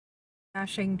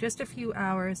Dashing just a few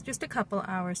hours, just a couple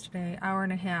hours today, hour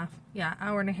and a half. Yeah,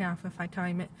 hour and a half if I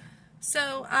time it.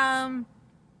 So,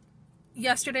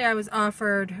 yesterday I was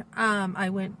offered, I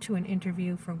went to an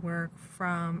interview for work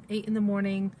from 8 in the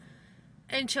morning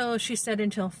until, she said,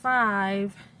 until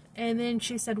 5. And then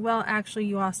she said, well, actually,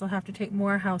 you also have to take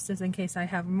more houses in case I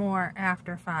have more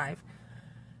after 5.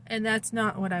 And that's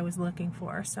not what I was looking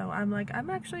for. So I'm like, I'm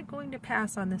actually going to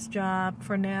pass on this job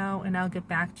for now, and I'll get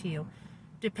back to you,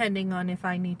 depending on if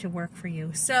I need to work for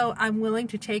you. So I'm willing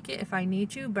to take it if I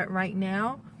need to, but right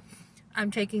now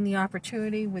I'm taking the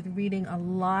opportunity with reading a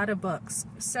lot of books.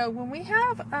 So when we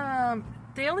have,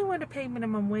 they only want to pay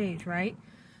minimum wage, right?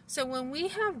 So when we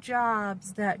have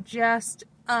jobs that just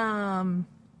are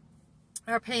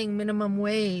paying minimum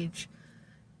wage,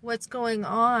 what's going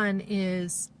on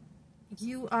is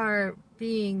you are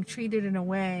being treated in a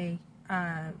way,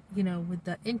 with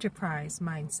the enterprise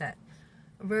mindset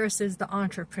versus the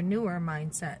entrepreneur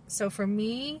mindset. So for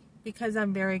me, because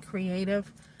I'm very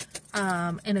creative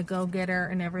and a go-getter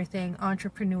and everything,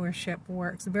 entrepreneurship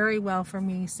works very well for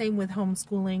me. Same with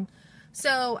homeschooling.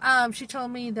 So she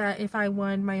told me that if I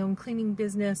want my own cleaning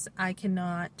business, I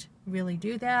cannot really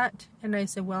do that. And I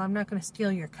said, well, I'm not going to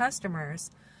steal your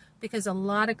customers, because a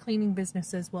lot of cleaning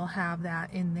businesses will have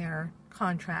that in their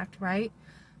contract, right?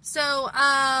 So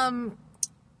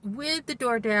with the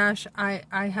DoorDash,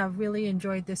 I have really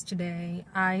enjoyed this today.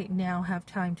 I now have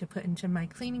time to put into my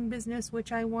cleaning business,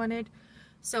 which I wanted,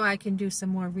 so I can do some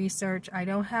more research. I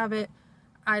don't have it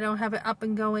up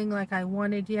and going like I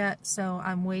wanted yet, so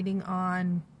I'm waiting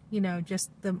on, just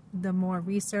the more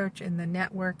research and the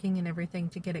networking and everything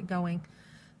to get it going.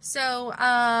 So,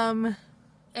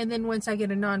 and then once I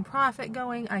get a nonprofit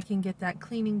going, I can get that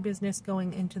cleaning business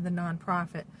going into the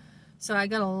nonprofit. So I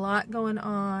got a lot going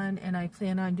on, and I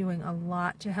plan on doing a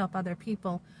lot to help other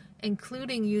people,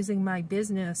 including using my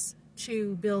business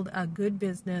to build a good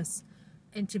business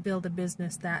and to build a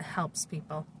business that helps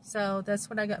people. So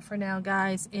that's what I got for now,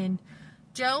 guys. And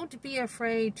don't be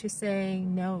afraid to say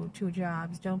no to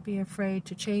jobs. Don't be afraid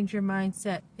to change your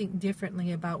mindset, think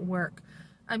differently about work.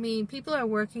 I mean, people are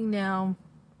working now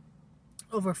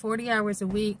over 40 hours a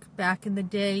week. Back in the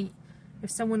day, if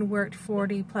someone worked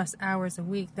 40 plus hours a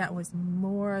week, that was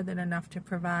more than enough to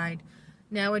provide.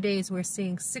 Nowadays, we're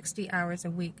seeing 60 hours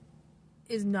a week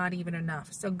is not even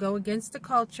enough. So go against the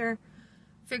culture.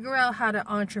 Figure out how to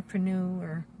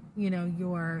entrepreneur,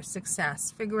 your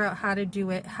success. Figure out how to do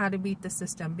it, how to beat the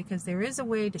system, because there is a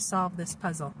way to solve this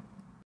puzzle.